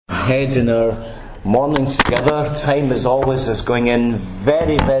ahead in our mornings together. Time, as always, is going in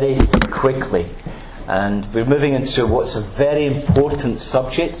very, very quickly. And we're moving into what's a very important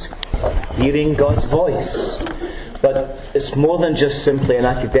subject, hearing God's voice. But it's more than just simply an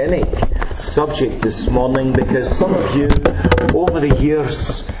academic subject this morning, because some of you, over the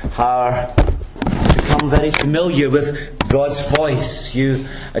years, are become very familiar with God's voice. You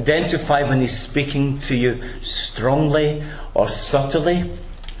identify when He's speaking to you strongly or subtly.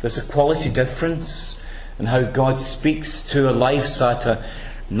 There's a quality difference in how God speaks to our lives at a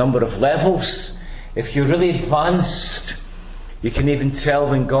number of levels. If you're really advanced, you can even tell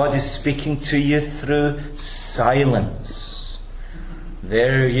when God is speaking to you through silence.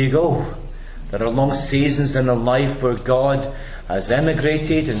 There you go. There are long seasons in our life where God has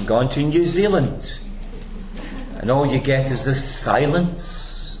emigrated and gone to New Zealand. And all you get is this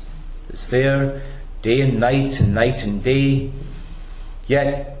silence. It's there day and night and day.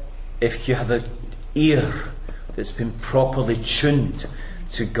 Yet, if you have an ear that's been properly tuned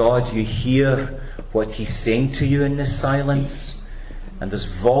to God, you hear what He's saying to you in this silence. And there's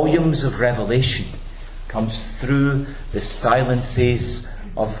volumes of revelation comes through the silences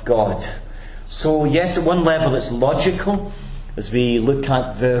of God. So yes, at one level it's logical as we look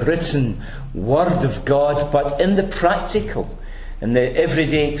at the written Word of God, but in the practical, in the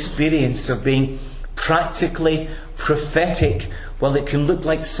everyday experience of being practically prophetic, well, it can look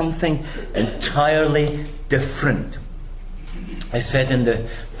like something entirely different. I said in the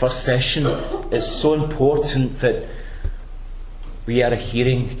first session, it's so important that we are a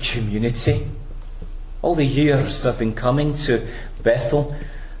hearing community. All the years I've been coming to Bethel,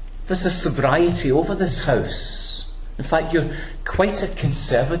 there's a sobriety over this house. In fact, you're quite a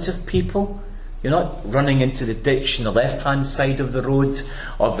conservative people. You're not running into the ditch on the left-hand side of the road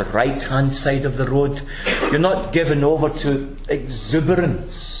or the right-hand side of the road. You're not given over to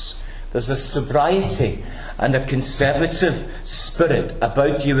exuberance. There's a sobriety and a conservative spirit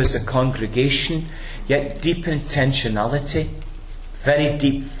about you as a congregation, yet deep intentionality, very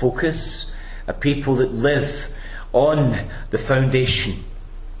deep focus, a people that live on the foundation.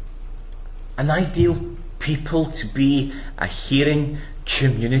 An ideal people to be a hearing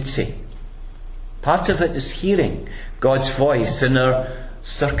community. Part of it is hearing God's voice in our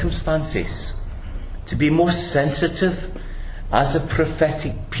circumstances, to be more sensitive as a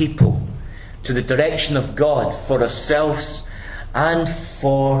prophetic people to the direction of God for ourselves and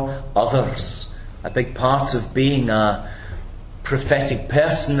for others. A big part of being a prophetic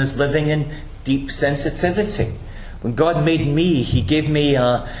person is living in deep sensitivity. When God made me, He gave me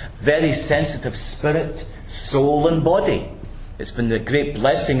a very sensitive spirit, soul and body. It's been a great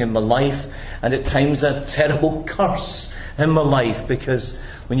blessing in my life, and at times a terrible curse in my life, because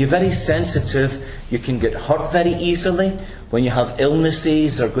when you're very sensitive, you can get hurt very easily. When you have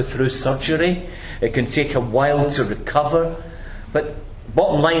illnesses or go through surgery, it can take a while to recover. But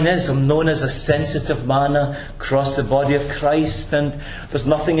bottom line is, I'm known as a sensitive man across the body of Christ, and there's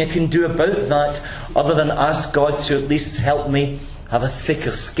nothing I can do about that other than ask God to at least help me have a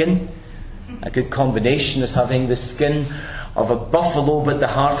thicker skin. A good combination is having the skin of a buffalo but the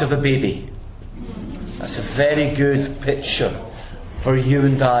heart of a baby. That's a very good picture for you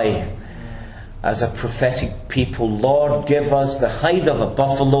and I as a prophetic people. Lord, give us the hide of a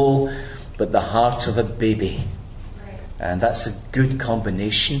buffalo but the heart of a baby. And that's a good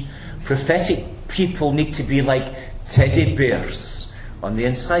combination. Prophetic people need to be like teddy bears on the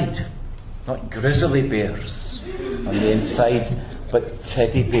inside. Not grizzly bears on the inside, but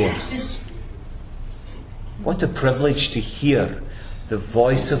teddy bears. What a privilege to hear the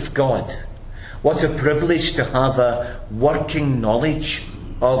voice of God. What a privilege to have a working knowledge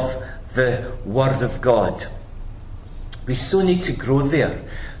of the Word of God. We so need to grow there.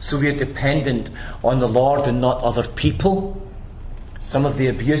 So we are dependent on the Lord and not other people. Some of the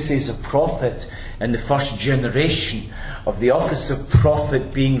abuses of prophet in the first generation of the office of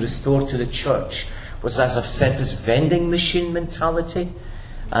prophet being restored to the church was, as I've said, this vending machine mentality.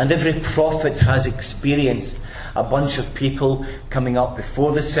 And every prophet has experienced a bunch of people coming up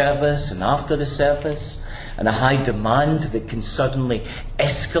before the service and after the service, and a high demand that can suddenly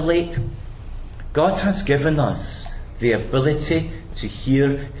escalate. God has given us the ability to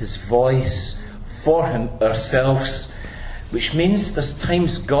hear His voice for ourselves, which means there's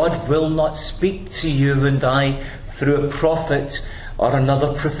times God will not speak to you and I through a prophet or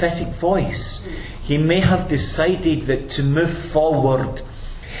another prophetic voice. He may have decided that to move forward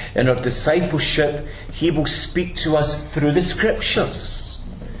in our discipleship, He will speak to us through the Scriptures.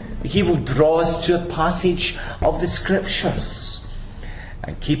 He will draw us to a passage of the Scriptures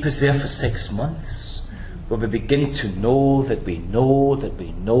and keep us there for 6 months, where we begin to know that we know that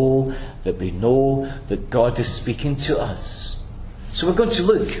we know that we know that God is speaking to us. So we're going to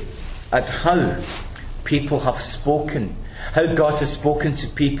look at how people have spoken, how God has spoken to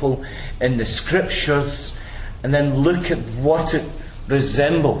people in the Scriptures, and then look at what it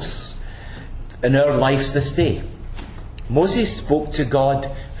resembles in our lives this day. Moses spoke to God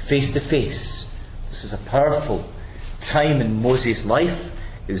face to face. This is a powerful time in Moses' life.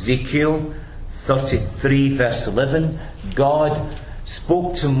 Ezekiel 33 verse 11. God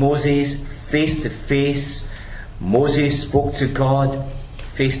spoke to Moses face to face. Moses spoke to God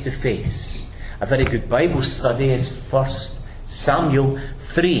face to face. A very good Bible study is 1 Samuel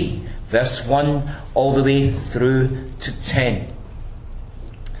 3 verse 1 all the way through to 10.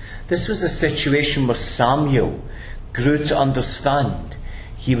 This was a situation where Samuel grew to understand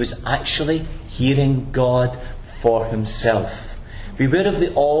he was actually hearing God for himself. Beware of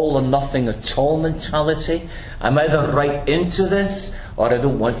the all or nothing at all mentality. I'm either right into this or I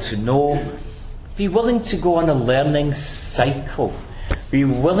don't want to know. Be willing to go on a learning cycle. Be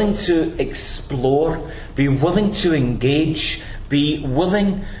willing to explore. Be willing to engage. Be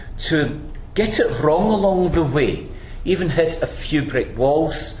willing to get it wrong along the way. Even hit a few brick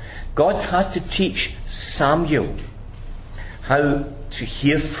walls. God had to teach Samuel how to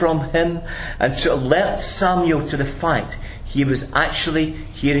hear from him and to alert Samuel to the fact he was actually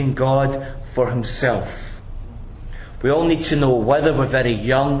hearing God for himself. We all need to know, whether we're very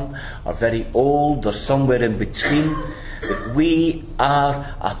young or very old or somewhere in between, that we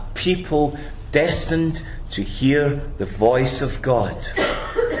are a people destined to hear the voice of God.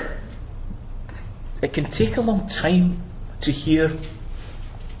 It can take a long time to hear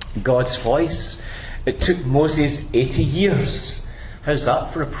God's voice. It took Moses 80 years. How's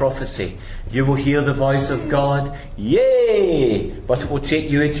that for a prophecy? You will hear the voice of God. Yay! But it will take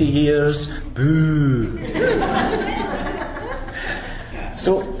you 80 years. Boo!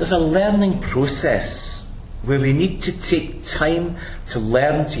 So there's a learning process where we need to take time to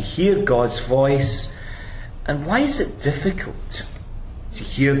learn to hear God's voice. And why is it difficult to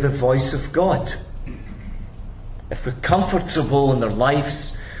hear the voice of God? If we're comfortable in our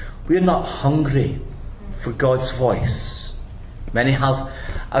lives, we're not hungry for God's voice. Many have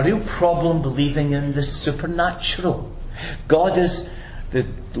a real problem believing in the supernatural. God is the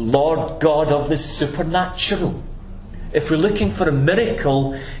Lord God of the supernatural. If we're looking for a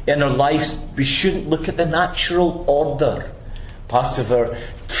miracle in our lives, we shouldn't look at the natural order. Part of our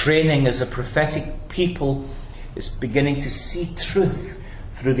training as a prophetic people is beginning to see truth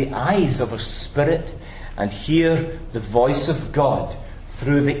through the eyes of our spirit and hear the voice of God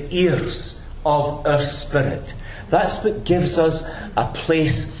through the ears of our spirit. That's what gives us a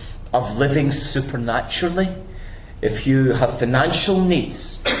place of living supernaturally. If you have financial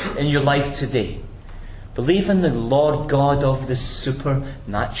needs in your life today, believe in the Lord God of the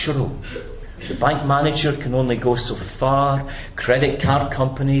supernatural. The bank manager can only go so far. Credit card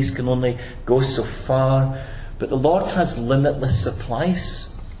companies can only go so far. But the Lord has limitless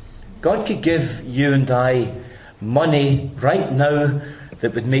supplies. God could give you and I money right now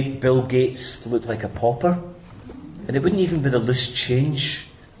that would make Bill Gates look like a pauper. And it wouldn't even be the loose change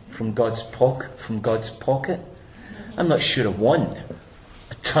from God's pocket. I'm not sure I want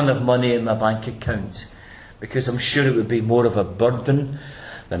a ton of money in my bank account, because I'm sure it would be more of a burden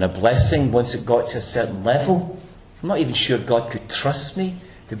than a blessing once it got to a certain level. I'm not even sure God could trust me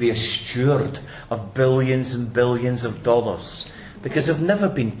to be a steward of billions and billions of dollars, because I've never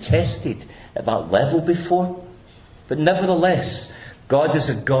been tested at that level before. But nevertheless, God is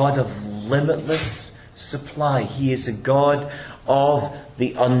a God of limitless supply. He is a God of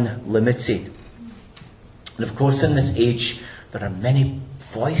the unlimited. And of course, in this age, there are many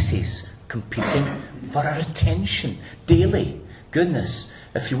voices competing for our attention daily. Goodness,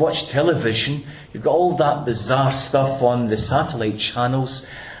 if you watch television, you've got all that bizarre stuff on the satellite channels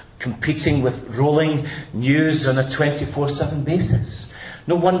competing with rolling news on a 24/7 basis.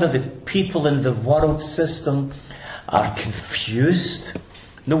 No wonder the people in the world system are confused.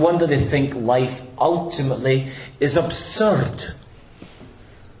 No wonder they think life ultimately is absurd.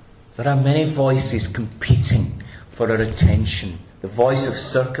 There are many voices competing for our attention. The voice of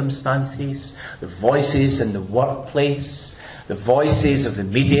circumstances, the voices in the workplace, the voices of the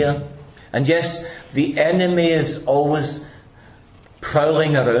media. And yes, the enemy is always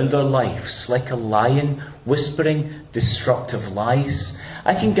prowling around our lives like a lion, whispering destructive lies.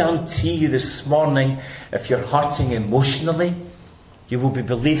 I can guarantee you this morning, if you're hurting emotionally, you will be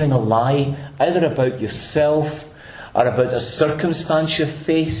believing a lie, either about yourself or about a circumstance you've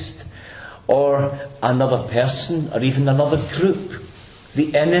faced, or another person, or even another group.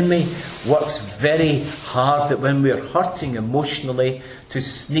 The enemy works very hard that when we're hurting emotionally to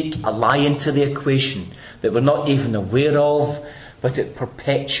sneak a lie into the equation that we're not even aware of, but it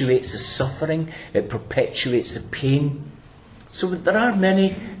perpetuates the suffering, it perpetuates the pain. So there are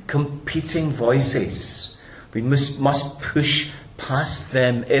many competing voices. We must push past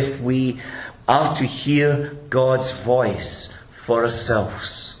them if we are to hear God's voice for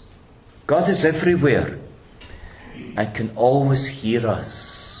ourselves. God is everywhere and can always hear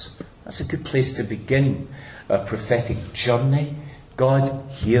us. That's a good place to begin our prophetic journey. God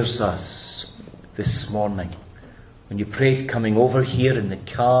hears us this morning. When you prayed coming over here in the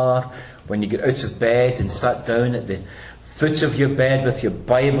car, when you got out of bed and sat down at the foot of your bed with your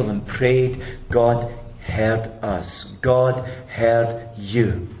Bible and prayed, God heard us. God heard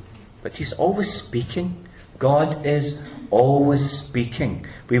you. But He's always speaking. God is always speaking.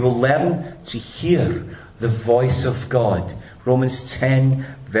 We will learn to hear the voice of God. Romans 10,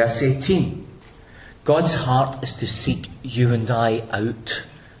 verse 18. God's heart is to seek you and I out.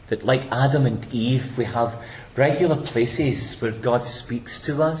 That like Adam and Eve, we have regular places where God speaks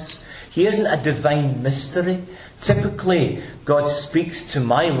to us. He isn't a divine mystery. Typically, God speaks to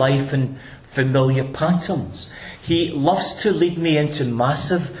my life in familiar patterns. He loves to lead me into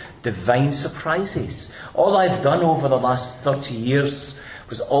massive divine surprises. All I've done over the last 30 years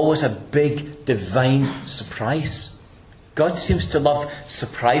was always a big divine surprise. God seems to love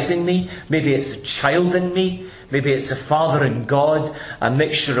surprising me. Maybe it's a child in me. Maybe it's a father in God, a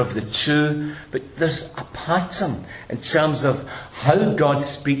mixture of the two. But there's a pattern in terms of how God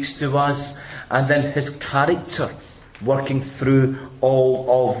speaks to us and then His character working through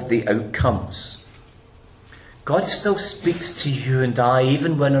all of the outcomes. God still speaks to you and I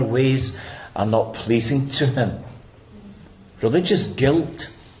even when our ways are not pleasing to Him. Religious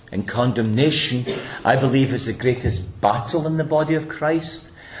guilt and condemnation, I believe, is the greatest battle in the body of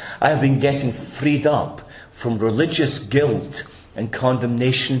Christ. I have been getting freed up from religious guilt and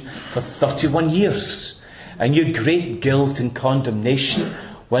condemnation for 31 years. I knew great guilt and condemnation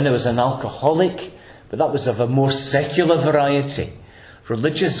when I was an alcoholic, but that was of a more secular variety.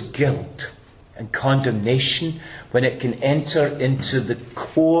 Religious guilt and condemnation, when it can enter into the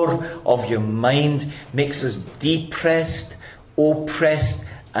core of your mind, makes us depressed, oppressed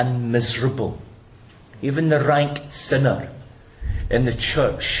and miserable. Even the rank sinner in the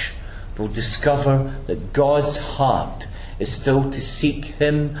church will discover that God's heart is still to seek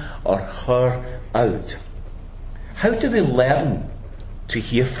him or her out. How do we learn to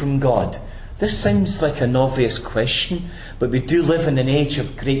hear from God? This sounds like an obvious question, but we do live in an age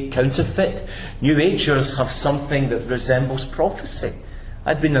of great counterfeit. New Agers have something that resembles prophecy.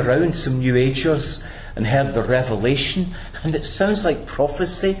 I've been around some New Agers and heard the revelation, and it sounds like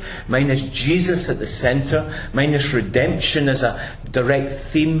prophecy, minus Jesus at the centre, minus redemption as a direct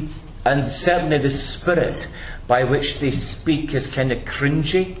theme, and certainly the spirit by which they speak is kind of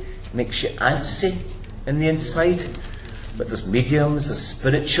cringy, makes you antsy in the inside. But there's mediums, there's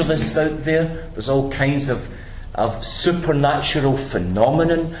spiritualists out there, there's all kinds of supernatural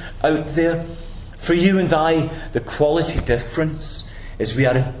phenomenon out there. For you and I, the quality difference is we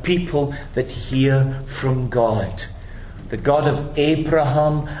are a people that hear from God. The God of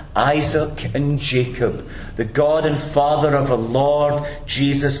Abraham, Isaac and Jacob. The God and Father of our Lord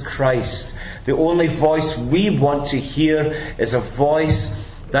Jesus Christ. The only voice we want to hear is a voice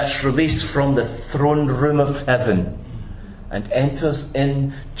that's released from the throne room of heaven and enters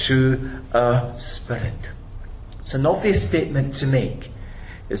into our spirit. It's an obvious statement to make,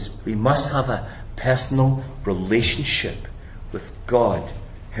 is we must have a personal relationship with God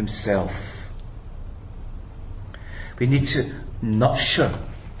Himself. We need to nurture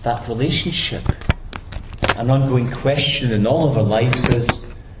that relationship. An ongoing question in all of our lives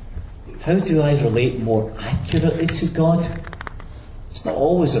is, how do I relate more accurately to God? It's not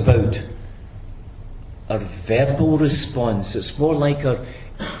always about our verbal response. It's more like our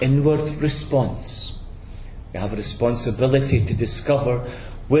inward response. We have a responsibility to discover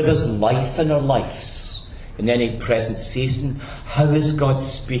where there's life in our lives in any present season. How is God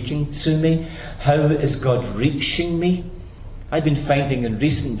speaking to me? How is God reaching me? I've been finding in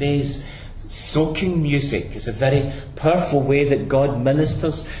recent days soaking music is a very powerful way that God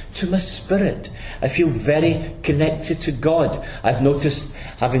ministers to my spirit. I feel very connected to God. I've noticed,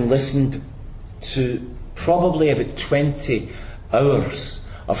 having listened to probably about 20 hours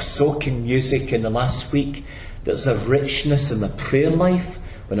of soaking music in the last week, there's a richness in my prayer life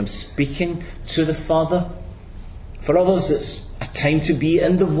when I'm speaking to the Father. For others, it's a time to be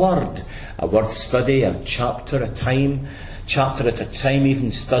in the Word, a word study, a chapter at a time, even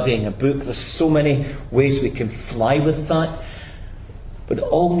studying a book. There's so many ways we can fly with that. but it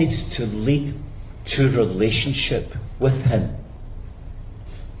all needs to lead to relationship with Him.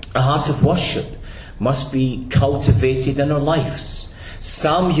 A heart of worship must be cultivated in our lives.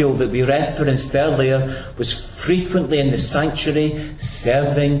 Samuel, that we referenced earlier, was frequently in the sanctuary,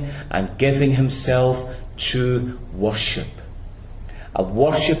 serving and giving himself to worship. A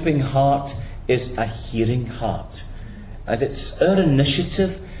worshipping heart is a hearing heart. And it's our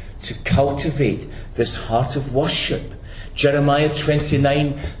initiative to cultivate this heart of worship. Jeremiah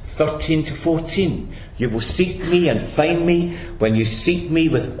 29:13-14. You will seek me and find me when you seek me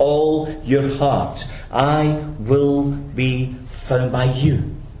with all your heart. I will be found by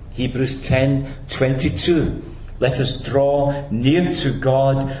you. Hebrews 10:22. Let us draw near to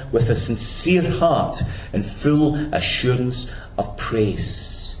God with a sincere heart and full assurance of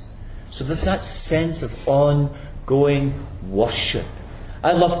praise. So there's that sense of ongoing worship.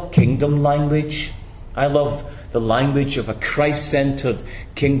 I love kingdom language. I love the language of a Christ-centered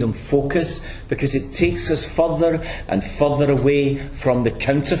kingdom focus, because it takes us further and further away from the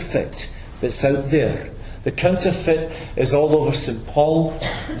counterfeit that's out there. The counterfeit is all over St. Paul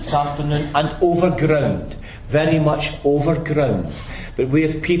this afternoon, and overground, very much overground. But we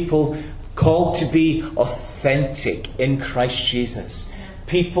are people called to be authentic in Christ Jesus.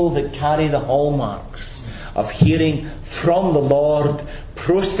 People that carry the hallmarks of hearing from the Lord,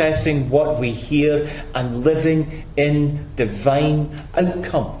 processing what we hear, and living in divine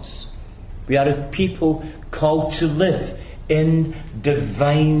outcomes. We are a people called to live in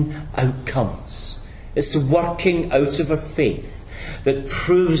divine outcomes. It's the working out of our faith that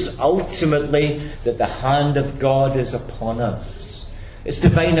proves ultimately that the hand of God is upon us. It's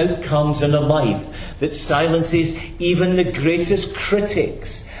divine outcomes in a life that silences even the greatest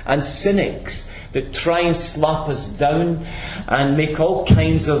critics and cynics that try and slap us down and make all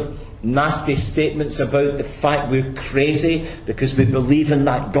kinds of nasty statements about the fact we're crazy because we believe in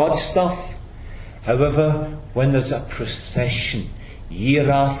that God stuff. However, when there's a procession,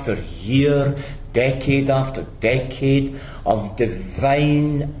 year after year, decade after decade, of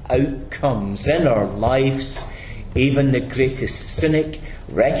divine outcomes in our lives, even the greatest cynic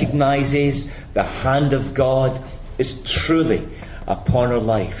recognises the hand of God is truly upon our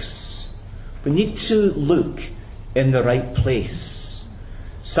lives. We need to look in the right place.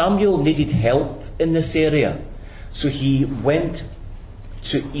 Samuel needed help in this area, so he went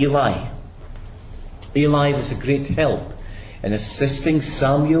to Eli. Eli was a great help in assisting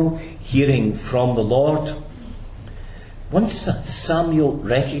Samuel hearing from the Lord. Once Samuel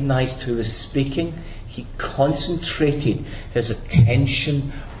recognised who was speaking, he concentrated his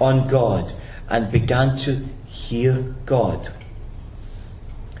attention on God and began to hear God.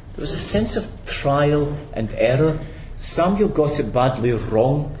 There was a sense of trial and error. Samuel got it badly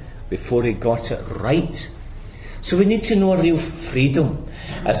wrong before he got it right. So we need to know a real freedom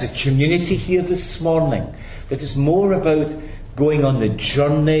as a community here this morning, that it's more about going on the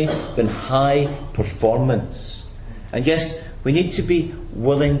journey than high performance. And yes, we need to be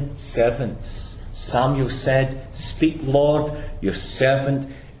willing servants. Samuel said, "Speak, Lord, your servant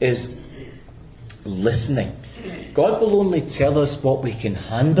is listening." God will only tell us what we can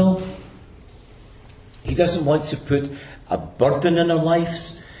handle. He doesn't want to put a burden in our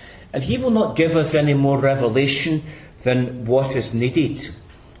lives, and He will not give us any more revelation than what is needed.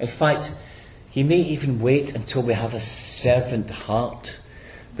 In fact, He may even wait until we have a servant heart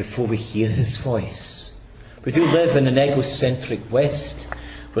before we hear His voice. We do live in an egocentric West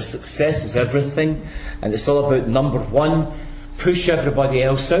where success is everything, and it's all about number one. Push everybody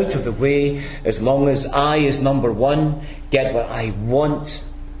else out of the way as long as I, as number one, get what I want.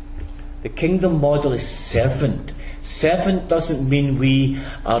 The kingdom model is servant. Servant doesn't mean we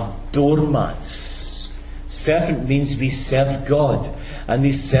are doormats. Servant means we serve God and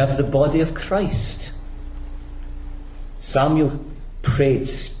we serve the body of Christ. Samuel prayed,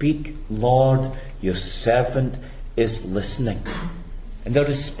 "Speak, Lord, your servant is listening." And the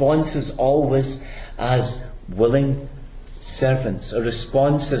response is always as willing servants. A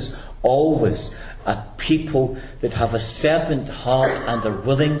response is always a people that have a servant heart and are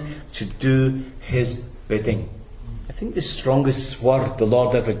willing to do His bidding. I think the strongest word the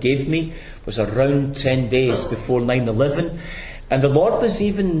Lord ever gave me was around 10 days before 9/11. And the Lord was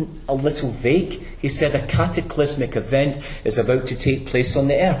even a little vague. He said a cataclysmic event is about to take place on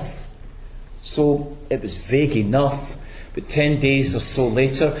the earth. So it was vague enough. But 10 days or so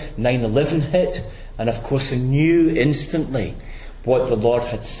later, 9/11 hit. And of course I knew instantly what the Lord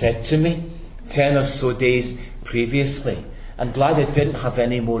had said to me 10 or so days previously. I'm glad I didn't have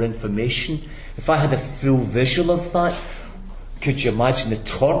any more information. If I had a full visual of that, could you imagine the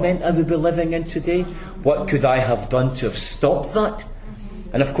torment I would be living in today? What could I have done to have stopped that?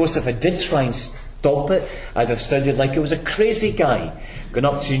 And of course, if I did try and stop it, I'd have sounded like I was a crazy guy, going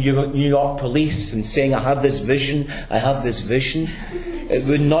up to New York police and saying, I have this vision, I have this vision. It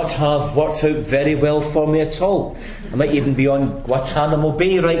would not have worked out very well for me at all. I might even be on Guantanamo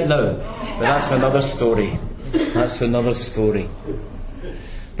Bay right now. But that's another story. That's another story.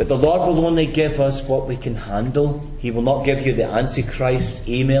 But the Lord will only give us what we can handle. He will not give you the Antichrist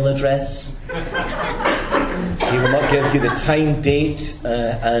email address. He will not give you the time, date,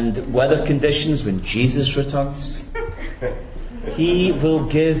 and weather conditions when Jesus returns. He will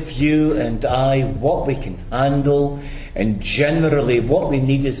give you and I what we can handle, and generally what we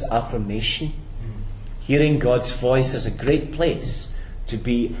need is affirmation. Hearing God's voice is a great place to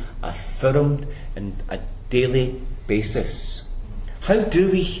be affirmed on a daily basis. How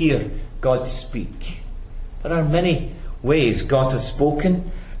do we hear God speak? There are many ways God has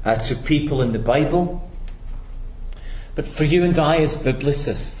spoken to people in the Bible. But for you and I as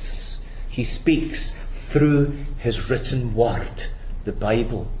biblicists, He speaks through His written word, the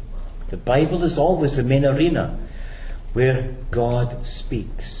Bible. The Bible is always the main arena where God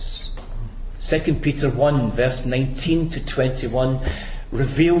speaks. 2 Peter 1 verse 19 to 21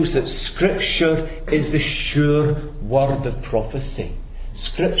 reveals that Scripture is the sure word of prophecy.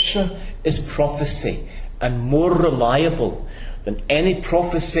 Scripture is prophecy, and more reliable than any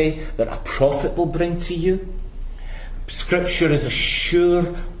prophecy that a prophet will bring to you. Scripture is a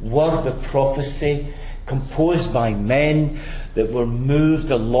sure word of prophecy composed by men that were moved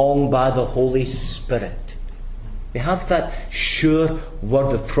along by the Holy Spirit. We have that sure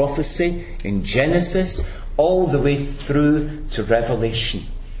word of prophecy in Genesis all the way through to Revelation.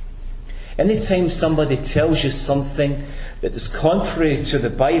 Anytime somebody tells you something that is contrary to the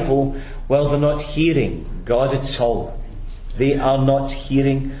Bible, well, they're not hearing God at all. They are not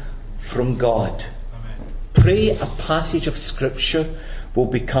hearing from God. Pray a passage of Scripture will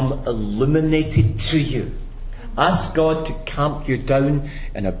become illuminated to you. Ask God to camp you down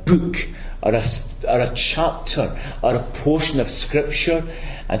in a book or a chapter or a portion of Scripture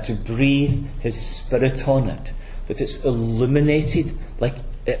and to breathe His Spirit on it. That it's illuminated like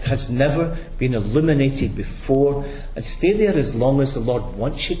it has never been illuminated before, and stay there as long as the Lord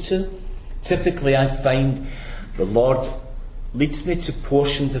wants you to. Typically, I find the Lord leads me to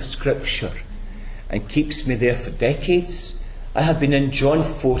portions of Scripture and keeps me there for decades. I have been in John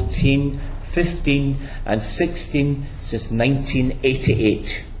 14, 15 and 16 since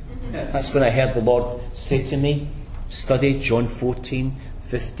 1988. That's when I heard the Lord say to me, study John 14,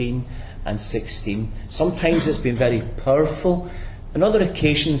 15 and 16. Sometimes it's been very powerful. On other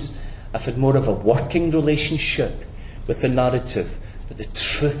occasions, I've had more of a working relationship with the narrative. But the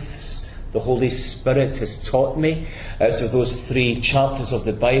truths the Holy Spirit has taught me out of those 3 chapters of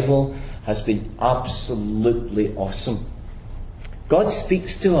the Bible has been absolutely awesome. God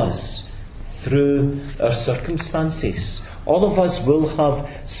speaks to us through our circumstances. All of us will have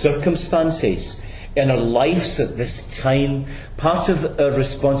circumstances in our lives at this time. Part of our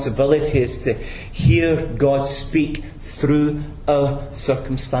responsibility is to hear God speak through our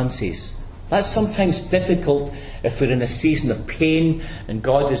circumstances. That's sometimes difficult if we're in a season of pain and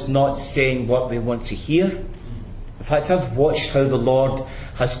God is not saying what we want to hear. In fact, I've watched how the Lord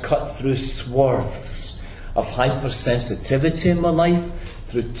has cut through swaths of hypersensitivity in my life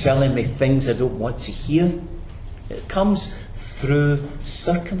through telling me things I don't want to hear. It comes through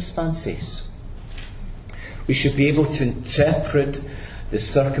circumstances. We should be able to interpret the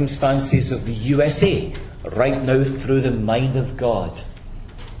circumstances of the USA right now through the mind of God.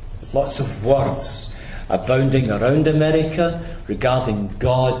 There's lots of words abounding around America regarding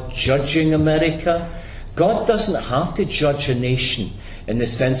God judging America. God doesn't have to judge a nation in the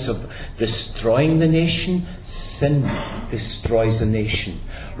sense of destroying the nation. Sin destroys a nation.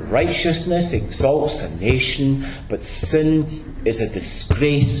 Righteousness exalts a nation, but sin is a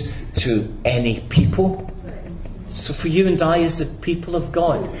disgrace to any people. So for you and I as the people of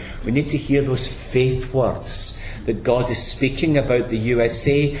God, we need to hear those faith words that God is speaking about the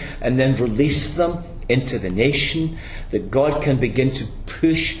USA and then release them into the nation, that God can begin to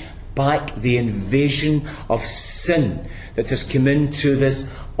push back the invasion of sin that has come into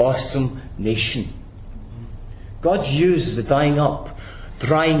this awesome nation. God used the drying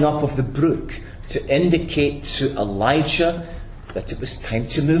up of the brook to indicate to Elijah that it was time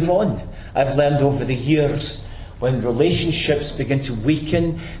to move on. I've learned over the years, when relationships begin to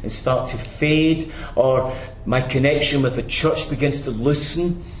weaken and start to fade, or my connection with the church begins to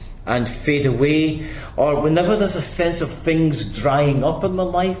loosen and fade away, or whenever there's a sense of things drying up in my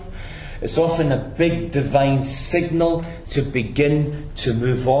life, it's often a big divine signal to begin to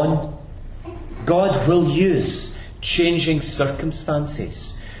move on. God will use changing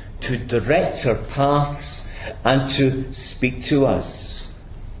circumstances, to direct our paths and to speak to us.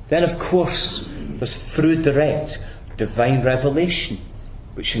 Then, of course, there's through direct divine revelation,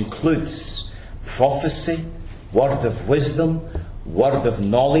 which includes prophecy, word of wisdom, word of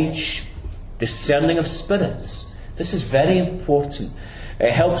knowledge, discerning of spirits. This is very important.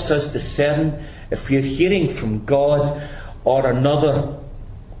 It helps us discern if we are hearing from God or another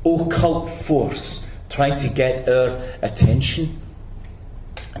occult force trying to get our attention.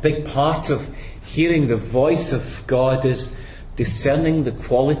 A big part of hearing the voice of God is discerning the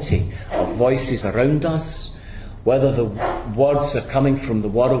quality of voices around us, whether the words are coming from the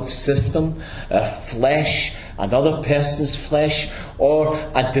world system, our flesh, another person's flesh, or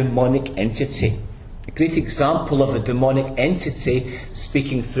a demonic entity. A great example of a demonic entity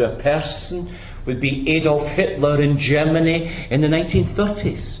speaking through a person would be Adolf Hitler in Germany in the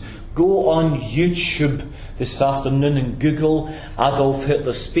 1930s. Go on YouTube this afternoon and Google Adolf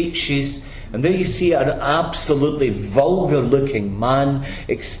Hitler speeches, and there you see an absolutely vulgar-looking man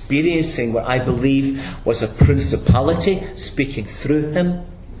experiencing what I believe was a principality speaking through him.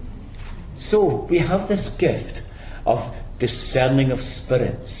 So we have this gift of discerning of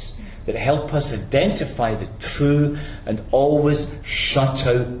spirits that help us identify the true and always shut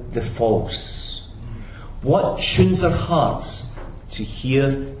out the false. What tunes our hearts to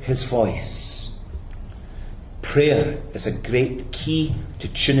hear his voice? Prayer is a great key to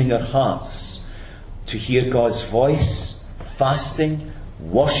tuning our hearts to hear God's voice. Fasting,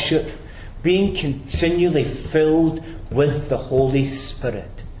 worship, being continually filled with the Holy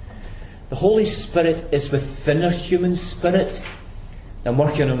Spirit. The Holy Spirit is within our human spirit. I'm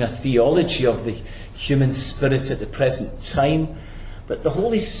working on a theology of the human spirit at the present time, but the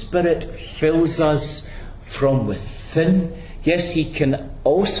Holy Spirit fills us from within. Yes, he can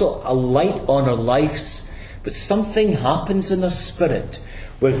also alight on our lives, but something happens in our spirit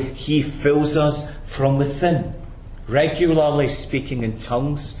where he fills us from within. Regularly speaking in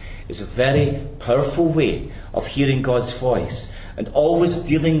tongues is a very powerful way of hearing God's voice, and always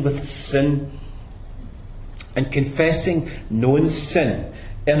dealing with sin and confessing known sin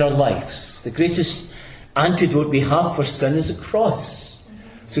in our lives. The greatest antidote we have for sin is a cross.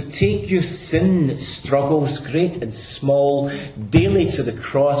 So take your sin struggles, great and small, daily to the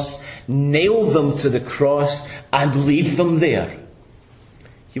cross, nail them to the cross and leave them there.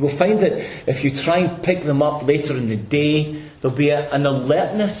 You will find that if you try and pick them up later in the day, there'll be an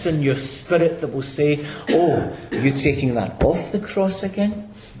alertness in your spirit that will say, oh, are you taking that off the cross again?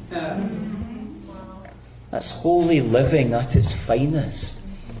 That's holy living at its finest.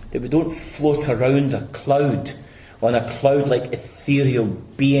 That we don't float around a cloud, on a cloud like ethereal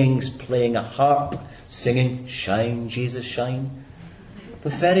beings playing a harp, singing, "Shine, Jesus, shine."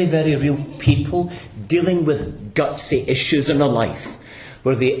 We're very, very real people dealing with gutsy issues in our life,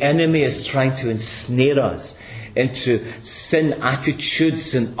 where the enemy is trying to ensnare us into sin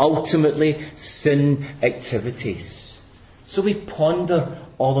attitudes and ultimately sin activities. So we ponder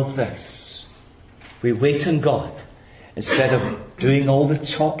all of this. We wait on God instead of doing all the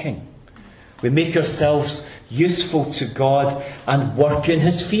talking. We make ourselves useful to God and work in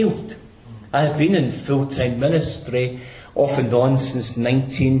his field. I have been in full-time ministry off and on since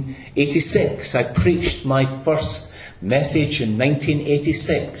 1986. I preached my first message in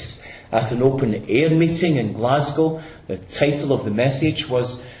 1986 at an open-air meeting in Glasgow. The title of the message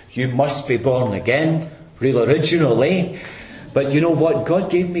was "You Must Be Born Again," real original, eh? But you know what? God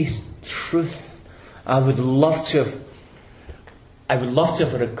gave me truth. I would love to have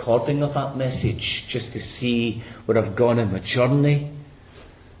a recording of that message just to see where I've gone in my journey.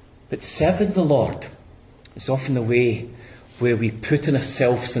 But serving the Lord is often the way where we put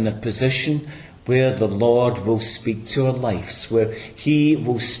ourselves in a position where the Lord will speak to our lives, where he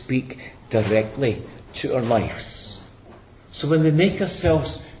will speak directly to our lives. So when we make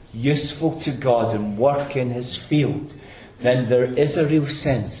ourselves useful to God and work in his field, then there is a real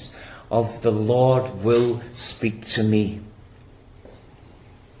sense of the Lord will speak to me.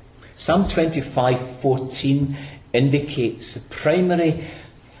 Psalm 25:14 indicates the primary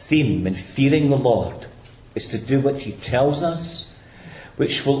theme in fearing the Lord is to do what he tells us,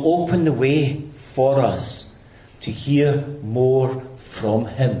 which will open the way for us to hear more from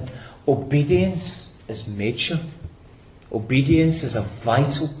him. Obedience is major. Obedience is a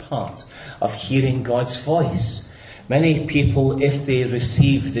vital part of hearing God's voice. Many people, if they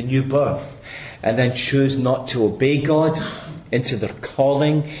receive the new birth and then choose not to obey God into their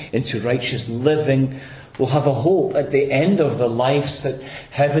calling, into righteous living, will have a hope at the end of their lives that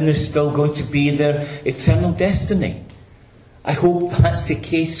heaven is still going to be their eternal destiny. I hope that's the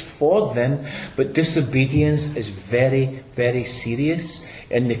case for them, but disobedience is very, very serious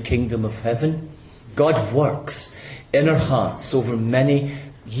in the kingdom of heaven. God works in our hearts over many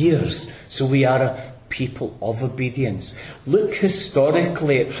years, so we are a people of obedience. Look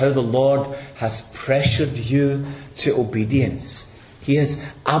historically at how the Lord has pressured you to obedience. He has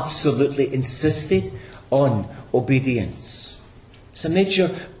absolutely insisted on obedience. It's a major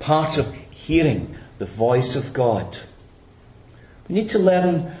part of hearing the voice of God. We need to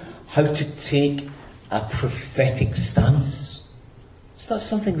learn how to take a prophetic stance. It's not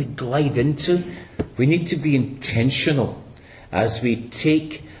something we glide into. We need to be intentional as we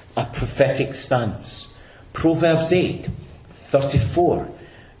take a prophetic stance. Proverbs 8:34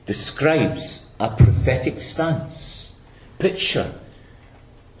 describes a prophetic stance. Picture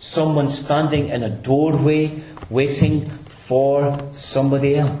someone standing in a doorway waiting for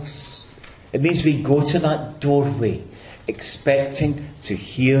somebody else. It means we go to that doorway expecting to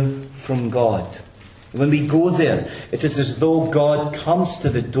hear from God. When we go there, it is as though God comes to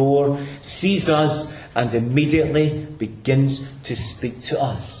the door, sees us, and immediately begins to speak to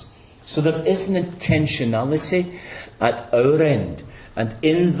us. So there is an intentionality at our end. And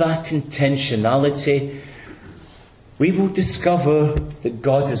in that intentionality, we will discover that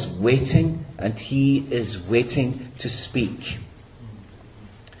God is waiting, and He is waiting to speak.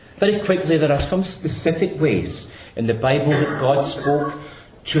 Very quickly, there are some specific ways in the Bible that God spoke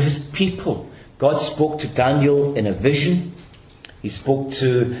to His people. God spoke to Daniel in a vision. He spoke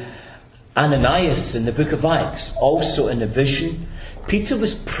to Ananias in the book of Acts, also in a vision. Peter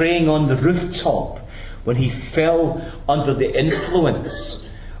was praying on the rooftop when he fell under the influence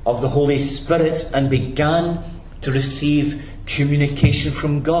of the Holy Spirit and began to receive communication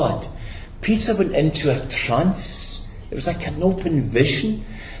from God. Peter went into a trance. It was like an open vision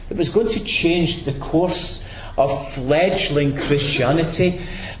that was going to change the course of fledgling Christianity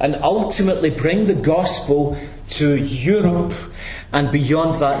and ultimately bring the gospel to Europe and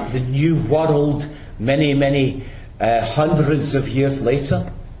beyond that, the New World, many hundreds of years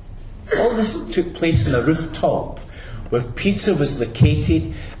later. All this took place on a rooftop where Peter was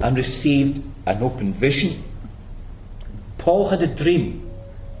located and received an open vision. Paul had a dream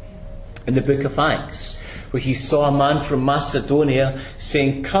in the book of Acts where he saw a man from Macedonia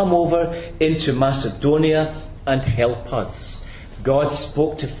saying, "Come over into Macedonia and help us." God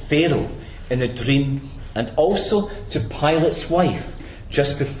spoke to Pharaoh in a dream and also to Pilate's wife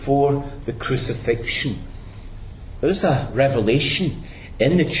just before the crucifixion. There's a revelation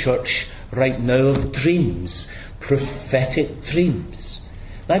in the church right now of dreams, prophetic dreams.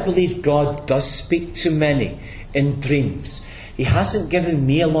 And I believe God does speak to many in dreams. He hasn't given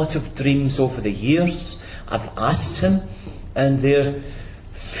me a lot of dreams over the years. I've asked Him, and they're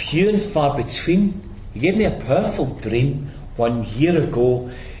few and far between. He gave me a powerful dream 1 year ago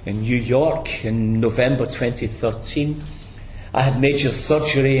in New York in November 2013. I had major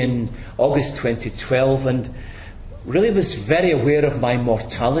surgery in August 2012 and really was very aware of my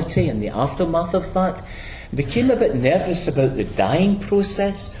mortality and the aftermath of that. Became a bit nervous about the dying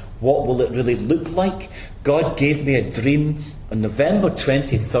process. What will it really look like? God gave me a dream in November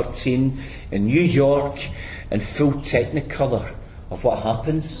 2013 in New York in full technicolor of what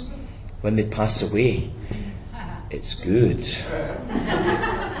happens when they pass away. It's good.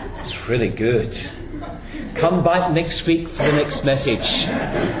 It's really good. Come back next week for the next message.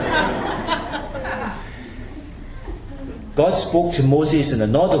 God spoke to Moses in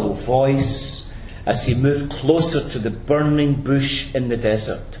an audible voice as he moved closer to the burning bush in the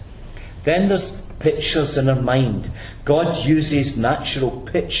desert. Then there's pictures in our mind. God uses natural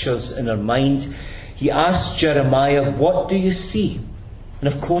pictures in our mind. He asked Jeremiah, "What do you see?" And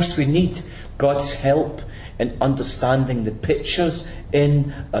of course we need God's help in understanding the pictures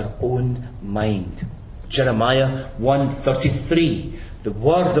in our own mind. Jeremiah 1:33, "The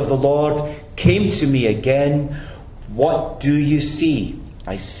word of the Lord came to me again. What do you see?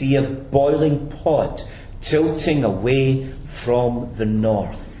 I see a boiling pot tilting away from the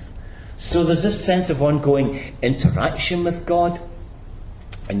north." So there's this sense of ongoing interaction with God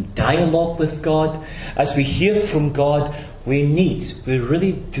and dialogue with God. As we hear from God, we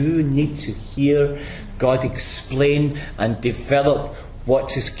really do need to hear God explain and develop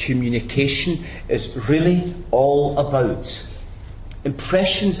what His communication is really all about.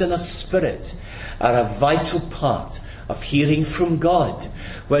 Impressions in our spirit are a vital part of hearing from God.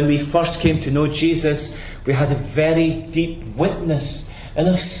 When we first came to know Jesus, we had a very deep witness in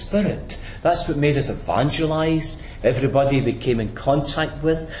our spirit. That's what made us evangelize everybody we came in contact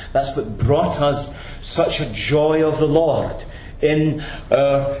with. That's what brought us such a joy of the Lord in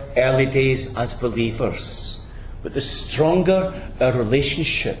our early days as believers. But the stronger our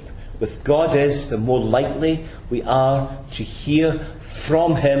relationship with God is, the more likely we are to hear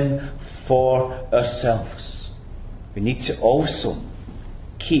from Him for ourselves. We need to also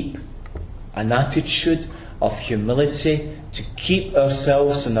keep an attitude of humility, to keep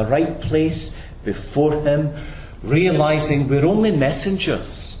ourselves in the right place before Him, realizing we're only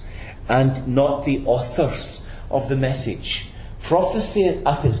messengers and not the authors of the message. Prophecy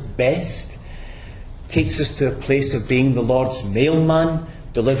at its best takes us to a place of being the Lord's mailman,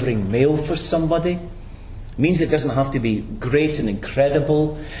 delivering mail for somebody. It means it doesn't have to be great and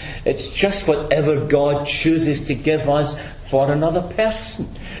incredible. It's just whatever God chooses to give us for another person.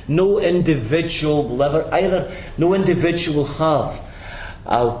 No individual will will have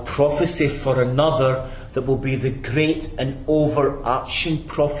a prophecy for another that will be the great and overarching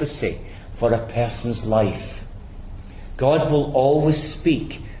prophecy for a person's life. God will always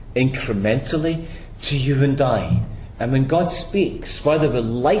speak incrementally to you and I. And when God speaks, whether we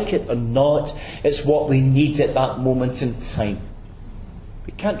like it or not, it's what we need at that moment in time.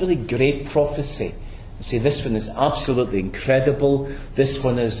 We can't really grade prophecy and say this one is absolutely incredible, this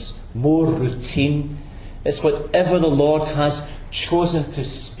one is more routine. It's whatever the Lord has chosen to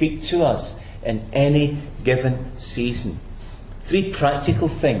speak to us in any given season. 3 practical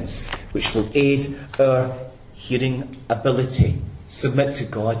things which will aid our hearing ability. Submit to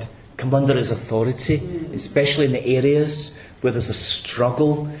God. Come under His authority, especially in the areas where there's a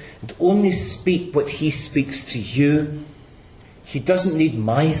struggle. And only speak what He speaks to you. He doesn't need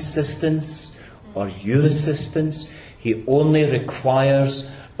my assistance or your assistance. He only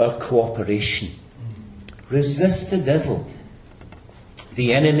requires our cooperation. Resist the devil.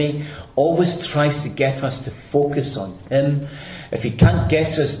 The enemy always tries to get us to focus on him. If he can't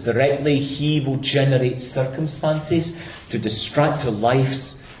get us directly, he will generate circumstances to distract our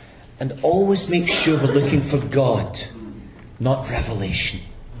lives. And always make sure we're looking for God, not revelation.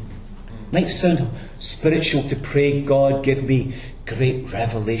 It might sound spiritual to pray, God, give me great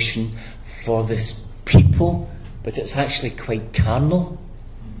revelation for this people, but it's actually quite carnal.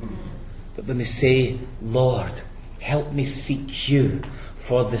 But when we say, Lord, help me seek you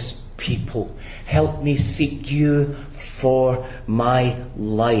for this people, help me seek you for my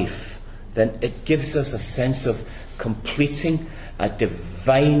life, then it gives us a sense of completing a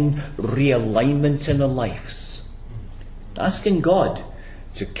divine realignment in our lives. Asking God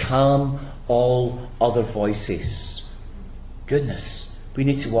to calm all other voices. Goodness, we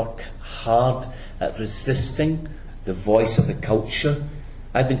need to work hard at resisting the voice of the culture.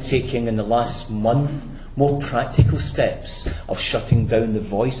 I've been taking in the last month more practical steps of shutting down the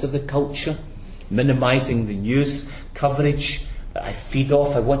voice of the culture, minimising the news coverage that I feed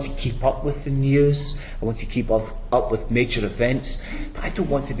off. I want to keep up with the news. I want to keep up with major events. But I don't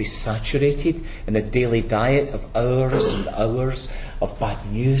want to be saturated in a daily diet of hours and hours of bad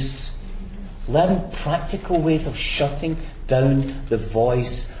news. Learn practical ways of shutting down the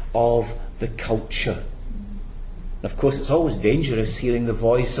voice of the culture. And of course, it's always dangerous hearing the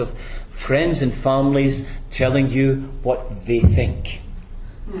voice of friends and families telling you what they think.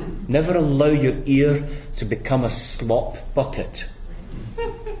 Never allow your ear to become a slop bucket.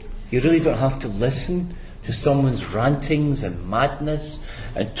 You really don't have to listen to someone's rantings and madness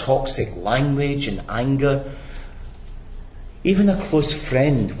and toxic language and anger. Even a close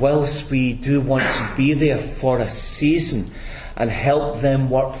friend, whilst we do want to be there for a season and help them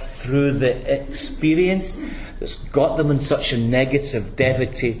work through the experience that's got them in such a negative,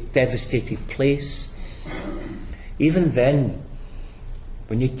 devastated place, even then,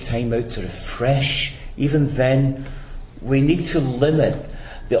 we need time out to refresh. Even then, we need to limit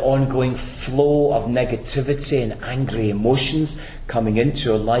the ongoing flow of negativity and angry emotions coming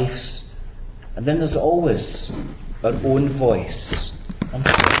into our lives. And then there's always our own voice and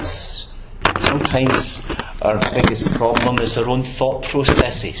thoughts. Sometimes our biggest problem is our own thought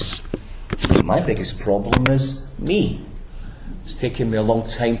processes. My biggest problem is me. It's taken me a long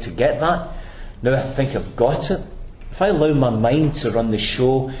time to get that. Now I think I've got it. If I allow my mind to run the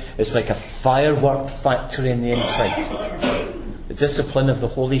show, it's like a firework factory in the inside. The discipline of the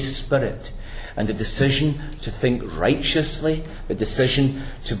Holy Spirit and the decision to think righteously, the decision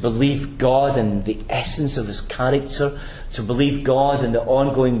to believe God in the essence of His character, to believe God in the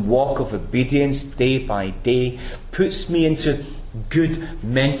ongoing walk of obedience day by day, puts me into good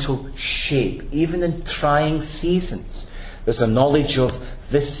mental shape, even in trying seasons. There's a knowledge of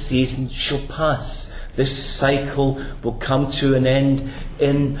this season shall pass. This cycle will come to an end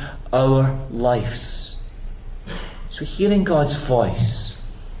in our lives. So hearing God's voice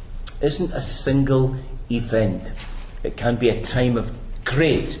isn't a single event. It can be a time of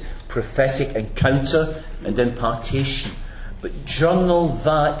great prophetic encounter and impartation. But journal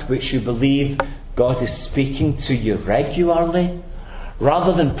that which you believe God is speaking to you regularly,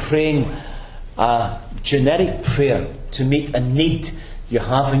 rather than praying a generic prayer to meet a need you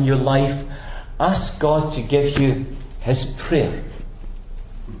have in your life. Ask God to give you His prayer.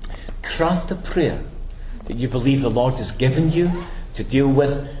 Craft a prayer that you believe the Lord has given you to deal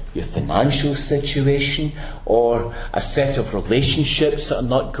with your financial situation, or a set of relationships that are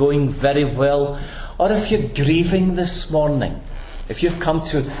not going very well, or if you're grieving this morning, if you've come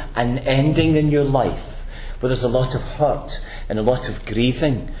to an ending in your life where there's a lot of hurt and a lot of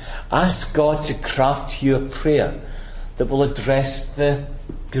grieving, ask God to craft you a prayer that will address the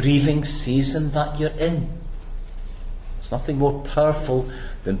grieving season that you're in. It's nothing more powerful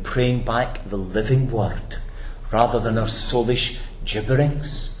than praying back the living word rather than our soulish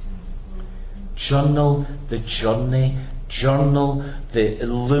gibberings. Journal the journey, journal the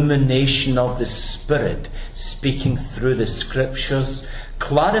illumination of the Spirit speaking through the Scriptures.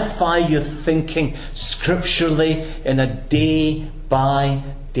 Clarify your thinking scripturally in a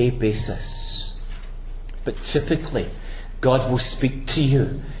day-by-day basis. But typically, God will speak to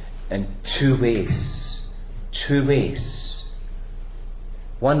you in two ways. Two ways.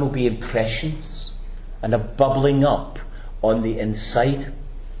 One will be impressions and a bubbling up on the inside.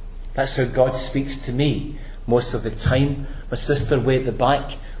 That's how God speaks to me most of the time. My sister way at the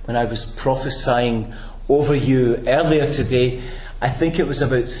back, when I was prophesying over you earlier today, I think it was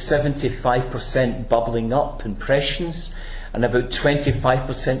about 75% bubbling up impressions and about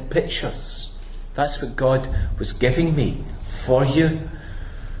 25% pictures. That's what God was giving me for you.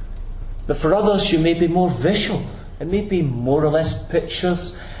 But for others, you may be more visual. It may be more or less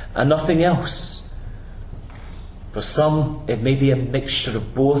pictures and nothing else. For some, it may be a mixture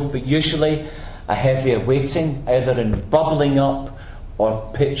of both, but usually a heavier weighting, either in bubbling up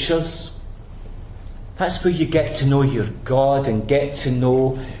or pictures. That's where you get to know your God and get to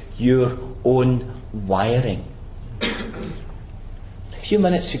know your own wiring. In a few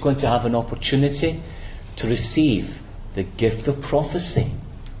minutes, you're going to have an opportunity to receive the gift of prophecy.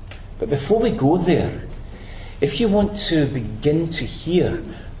 But before we go there, if you want to begin to hear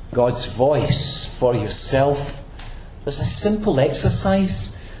God's voice for yourself, there's a simple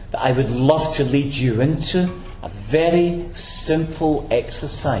exercise that I would love to lead you into. A very simple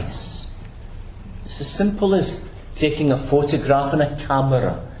exercise. It's as simple as taking a photograph in a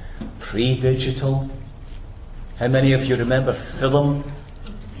camera, pre-digital. How many of you remember film?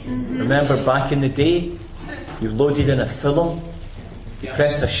 Remember back in the day, you loaded in a film, you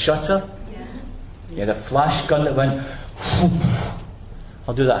pressed a shutter, you had a flash gun that went,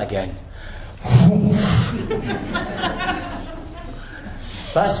 I'll do that again.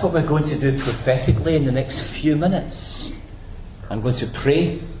 That's what we're going to do prophetically in the next few minutes. I'm going to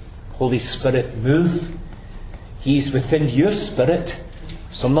pray. Holy Spirit, move. He's within your spirit,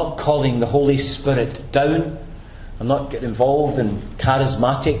 so I'm not calling the Holy Spirit down. I'm not getting involved in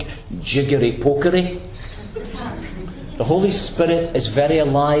charismatic jiggery-pokery. The Holy Spirit is very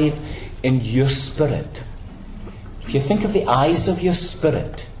alive in your spirit. If you think of the eyes of your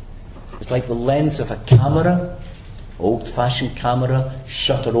spirit, it's like the lens of a camera, old-fashioned camera,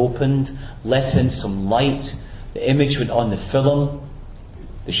 shutter opened, let in some light, the image went on the film,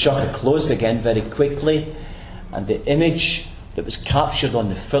 the shutter closed again very quickly, and the image that was captured on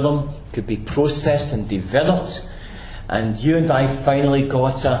the film could be processed and developed, and you and I finally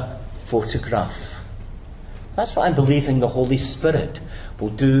got a photograph. That's what I'm believing the Holy Spirit will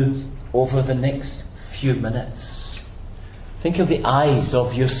do over the next few minutes. Think of the eyes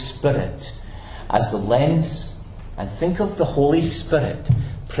of your spirit as the lens, and think of the Holy Spirit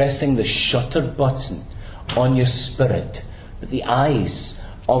pressing the shutter button on your spirit, that the eyes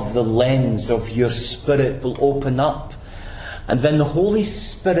of the lens of your spirit will open up, and then the Holy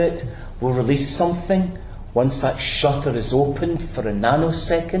Spirit will release something once that shutter is opened for a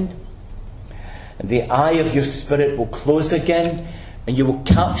nanosecond, and the eye of your spirit will close again, and you will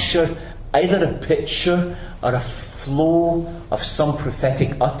capture either a picture or a flow of some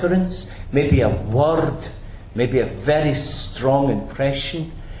prophetic utterance, maybe a word, maybe a very strong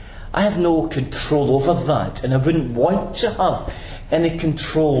impression. I have no control over that, and I wouldn't want to have any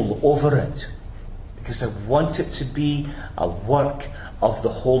control over it, because I want it to be a work of the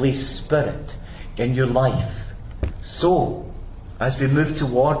Holy Spirit in your life. So, as we move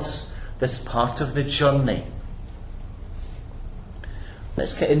towards this part of the journey,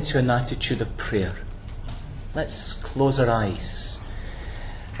 let's get into an attitude of prayer. Let's close our eyes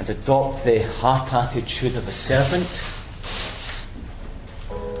and adopt the heart attitude of a servant.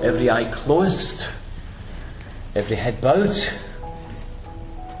 Every eye closed, every head bowed.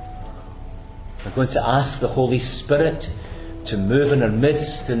 We're going to ask the Holy Spirit to move in our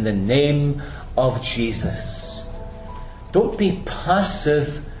midst in the name of Jesus. Don't be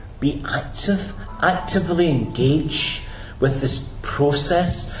passive, be active. Actively engage with this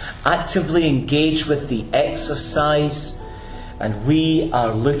process. Actively engage with the exercise. And we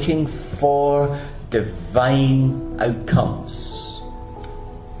are looking for divine outcomes.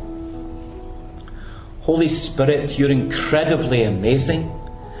 Holy Spirit, you're incredibly amazing.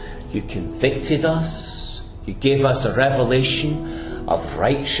 You convicted us. You gave us a revelation of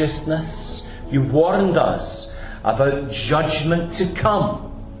righteousness. You warned us about judgment to come.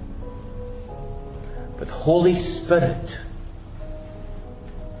 But Holy Spirit,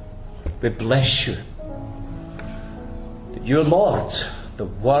 we bless you that you're Lord. The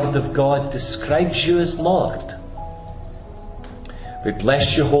Word of God describes you as Lord. We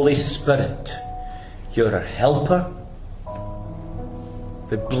bless you, Holy Spirit. You're our helper.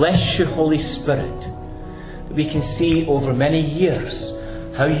 We bless you, Holy Spirit, that we can see over many years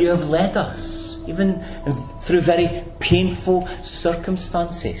how you have led us, even through very painful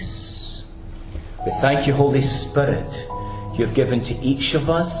circumstances. We thank you, Holy Spirit. You have given to each of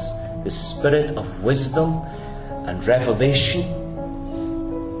us the spirit of wisdom and revelation.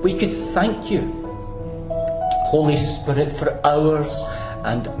 We could thank you, Holy Spirit, for hours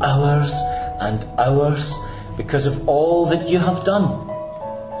and hours and hours because of all that you have done.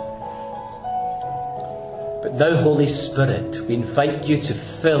 But now, Holy Spirit, we invite you to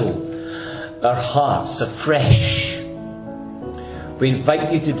fill our hearts afresh. We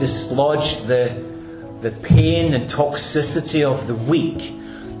invite you to dislodge the pain and toxicity of the week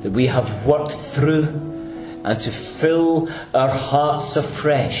that we have worked through, and to fill our hearts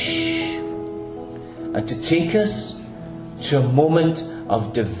afresh, and to take us to a moment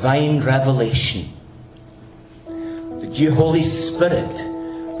of divine revelation. That you, Holy Spirit,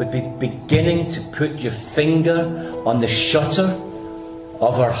 would be beginning to put your finger on the shutter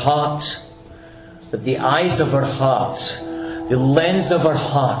of our heart, that the eyes of our heart, the lens of our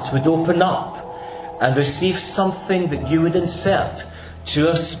heart would open up and receive something that you would insert to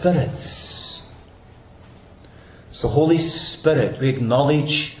our spirits. So, Holy Spirit, we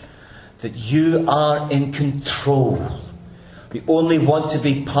acknowledge that you are in control. We only want to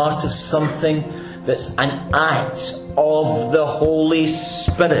be part of something that's an act of the Holy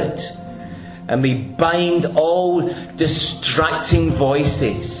Spirit. And we bind all distracting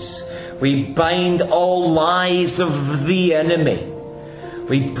voices. We bind all lies of the enemy.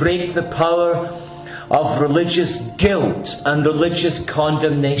 We break the power of religious guilt and religious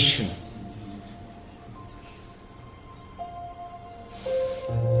condemnation.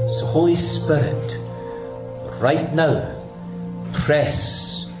 So, Holy Spirit, right now,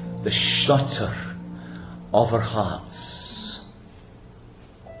 press the shutter of our hearts.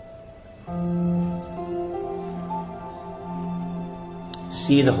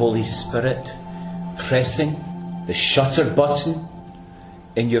 See the Holy Spirit pressing the shutter button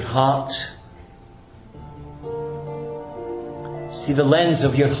in your heart. See the lens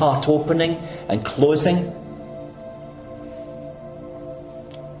of your heart opening and closing.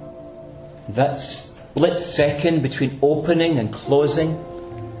 That split second between opening and closing,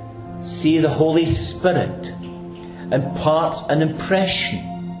 see the Holy Spirit impart an impression,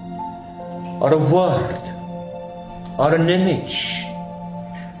 or a word, or an image,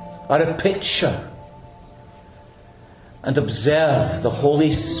 or a picture, and observe the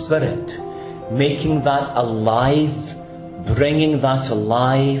Holy Spirit making that alive, bringing that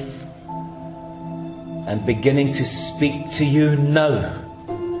alive, and beginning to speak to you now.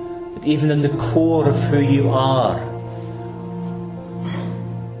 Even in the core of who you are,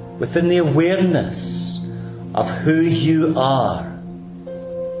 within the awareness of who you are,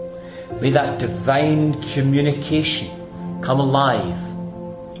 may that divine communication come alive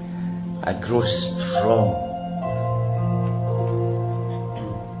and grow strong.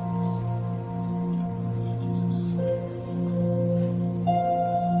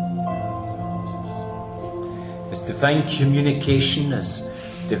 This divine communication is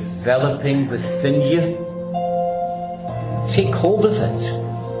developing within you. Take hold of it.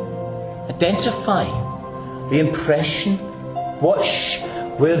 Identify the impression. Watch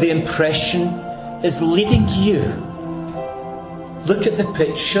where the impression is leading you. Look at the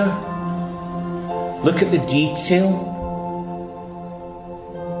picture. Look at the detail.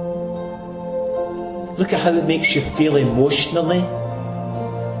 Look at how it makes you feel emotionally.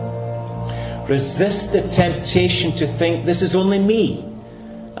 Resist the temptation to think, this is only me.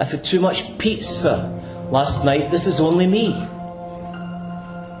 I've had too much pizza last night. This is only me.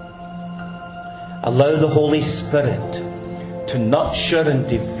 Allow the Holy Spirit to nurture and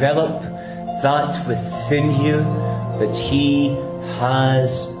develop that within you that He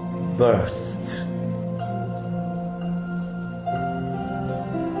has birthed.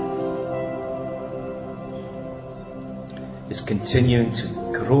 Is continuing to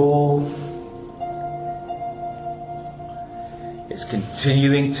grow. It's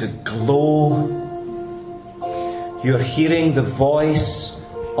continuing to glow. You're hearing the voice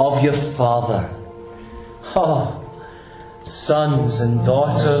of your Father. Oh, sons and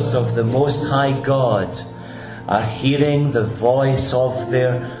daughters of the Most High God are hearing the voice of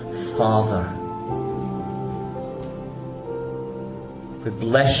their Father. We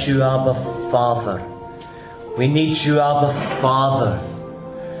bless you, Abba Father. We need you, Abba Father.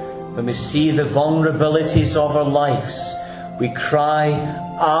 When we see the vulnerabilities of our lives, we cry,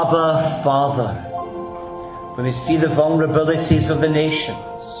 Abba Father. When we see the vulnerabilities of the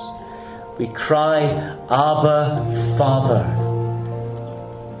nations, we cry, Abba Father.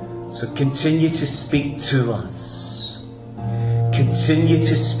 So continue to speak to us. Continue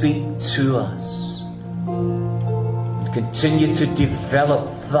to speak to us. And continue to develop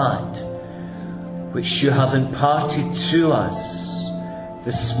that which you have imparted to us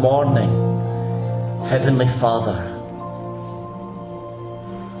this morning, Heavenly Father.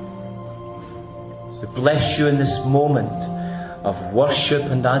 We bless you in this moment of worship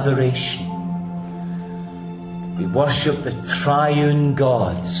and adoration. We worship the triune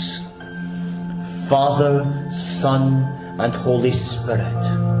God, Father, Son, and Holy Spirit.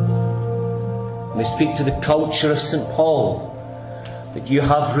 We speak to the culture of St. Paul, that you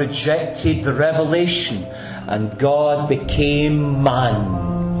have rejected the revelation and God became man.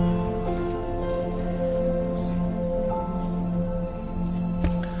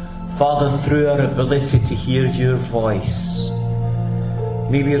 Father, through our ability to hear your voice,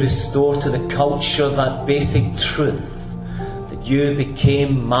 may we restore to the culture that basic truth that you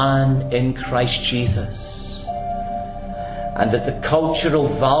became man in Christ Jesus, and that the cultural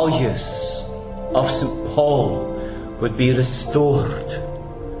values of St. Paul would be restored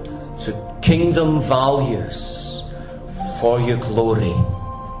to kingdom values for your glory.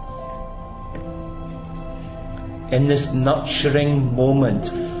 In this nurturing moment,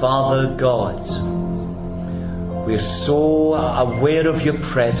 Father God, we're so aware of your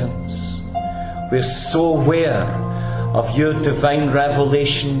presence. We're so aware of your divine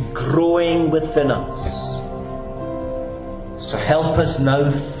revelation growing within us. So help us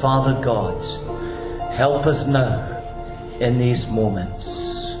now, Father God. Help us now in these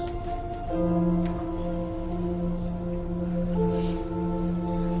moments.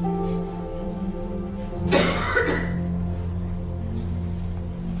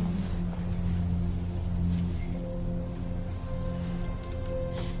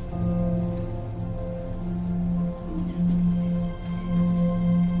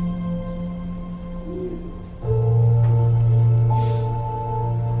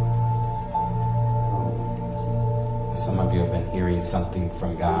 Something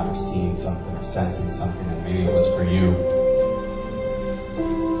from God, or seeing something, or sensing something, and maybe it was for you,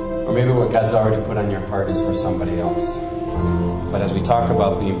 or maybe what God's already put on your heart is for somebody else. But as we talk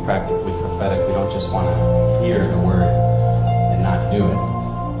about being practically prophetic, we don't just want to hear the word and not do it,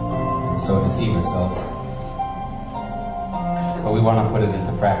 and so deceive ourselves, but we want to put it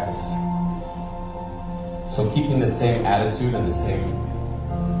into practice. So keeping the same attitude and the same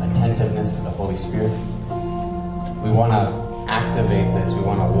attentiveness to the Holy Spirit, we want to activate this. We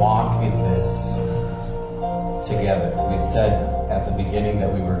want to walk in this together. We said at the beginning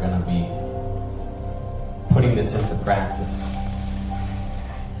that we were going to be putting this into practice.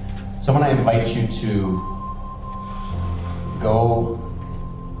 So I'm going to invite you to go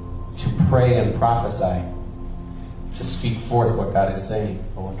to pray and prophesy, to speak forth what God is saying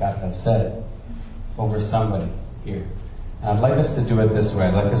or what God has said over somebody here. And I'd like us to do it this way.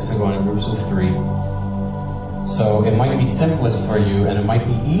 I'd like us to go in groups of 3. So it might be simplest for you, and it might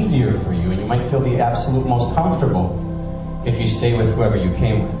be easier for you, and you might feel the absolute most comfortable if you stay with whoever you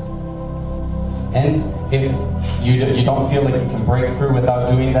came with. And if you don't feel like you can break through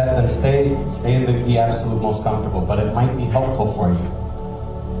without doing that, then stay in the absolute most comfortable. But it might be helpful for you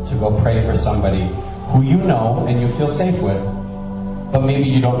to go pray for somebody who you know and you feel safe with, but maybe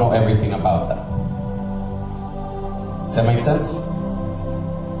you don't know everything about them. Does that make sense?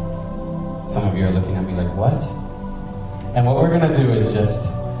 Some of you are looking at me like, what? And what we're going to do is just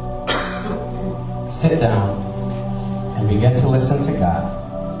sit down and begin to listen to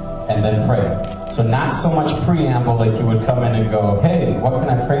God and then pray. So not so much preamble like you would come in and go, hey, what can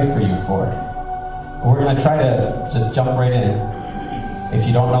I pray for you for? We're going to try to just jump right in. If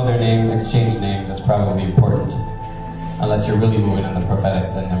you don't know their name, exchange names. That's probably important. Unless you're really moving in the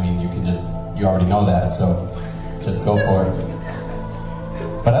prophetic, then you you already know that, so just go for it.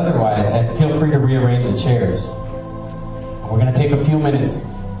 But otherwise, feel free to rearrange the chairs. We're going to take a few minutes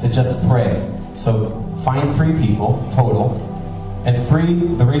to just pray. So find 3 people total. And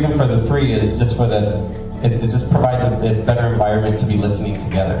 3, the reason for the 3 is just for it just provides a better environment to be listening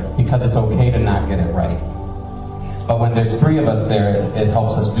together. Because it's okay to not get it right. But when there's 3 of us there, it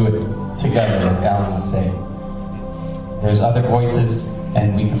helps us do it together, like Alan was saying. There's other voices,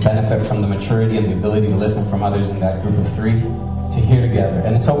 and we can benefit from the maturity and the ability to listen from others in that group of 3 to hear together.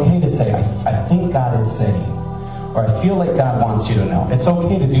 And it's okay to say, I think God is saying, or I feel like God wants you to know. It's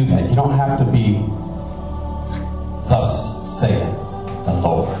okay to do that. You don't have to be, thus saith the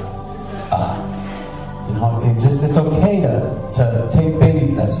Lord. It's okay to take baby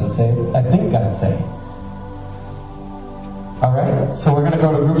steps and say, I think God's saying. Alright, so we're going to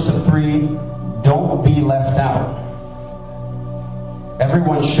go to groups of 3. Don't be left out.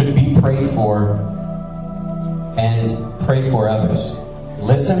 Everyone should be prayed for and pray for others.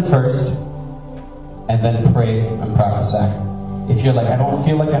 Listen first and then pray and prophesy. If you're like, I don't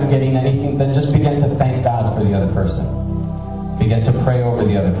feel like I'm getting anything, then just begin to thank God for the other person. Begin to pray over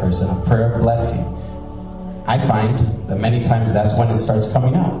the other person, a prayer of blessing. I find that many times that's when it starts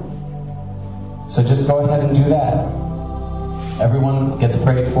coming out. So just go ahead and do that. Everyone gets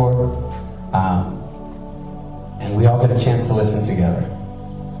prayed for, and we all get a chance to listen together.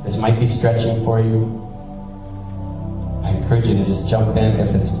 This might be stretching for you. I encourage you to just jump in.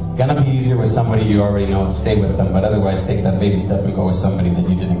 If it's going to be easier with somebody you already know, stay with them. But otherwise, take that baby step and go with somebody that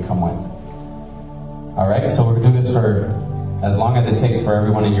you didn't come with. Alright, so we're going to do this for as long as it takes for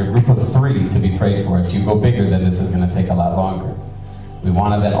everyone in your group of 3 to be prayed for. If you go bigger, then this is going to take a lot longer. We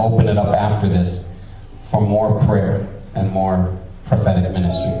want to then open it up after this for more prayer and more prophetic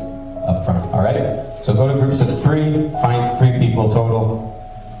ministry up front. Alright? So go to groups of 3, find 3 people total,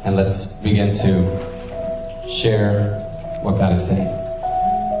 and let's begin to share what God is saying.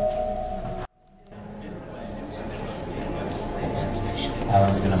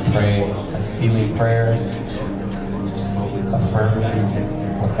 Alan's going to pray a sealing prayer, affirming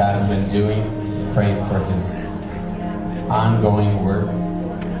what God has been doing, praying for His ongoing work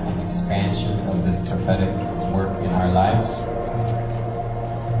and expansion of this prophetic work in our lives. So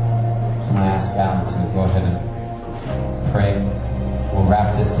I'm going to ask Alan to go ahead and pray. We'll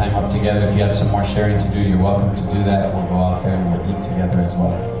wrap this time up together. If you have some more sharing to do, you're welcome to do that. We'll go out there and we'll eat together as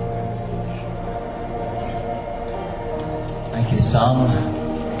well. Thank you, Sam.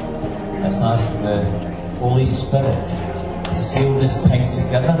 Let's ask the Holy Spirit to seal this time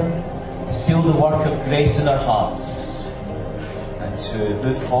together, to seal the work of grace in our hearts, and to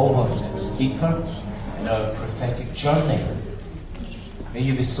move forward deeper in our prophetic journey. May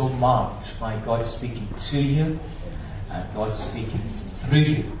you be so marked by God speaking to you and God speaking through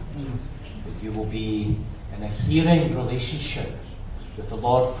you, that you will be in a hearing relationship with the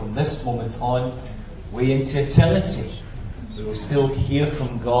Lord from this moment on, way into eternity. We will still hear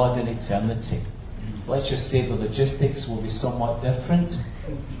from God in eternity. Let's just say the logistics will be somewhat different.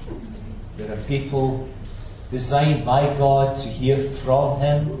 There are people designed by God to hear from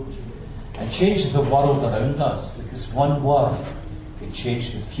Him and change the world around us, because one word can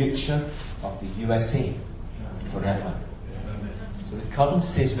change the future of the USA forever. So the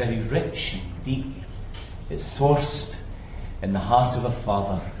currency is very rich and deep. It's sourced in the heart of a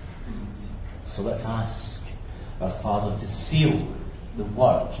Father. So let's ask our Father to seal the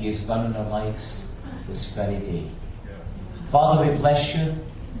work He has done in our lives this very day. Father, we bless you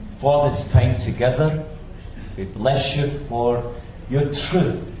for this time together. We bless you for your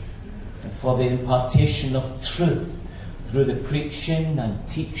truth and for the impartation of truth through the preaching and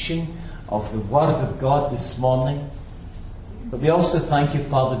teaching of the Word of God this morning. But we also thank you,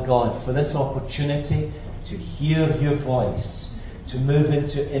 Father God, for this opportunity to hear your voice, to move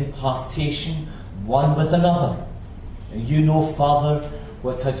into impartation one with another. And you know, Father,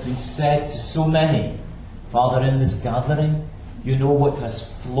 what has been said to so many, Father, in this gathering. You know what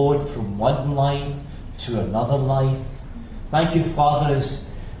has flowed from one life to another life. Thank you, Father,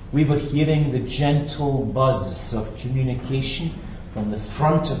 as we were hearing the gentle buzz of communication from the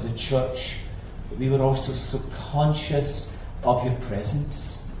front of the church, we were also so conscious of your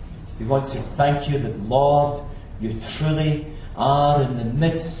presence. We want to thank you that, Lord, you truly are in the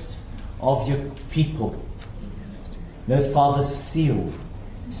midst of your people. Now, Father, seal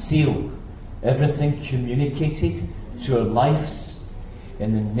everything communicated to our lives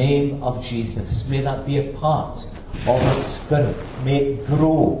in the name of Jesus. May that be a part of the Spirit. May it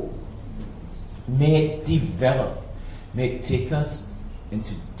grow. May it develop. May it take us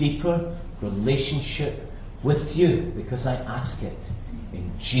into deeper relationship with you, because I ask it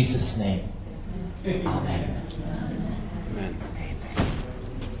in Jesus' name. Amen. Amen.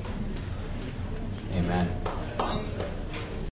 Amen.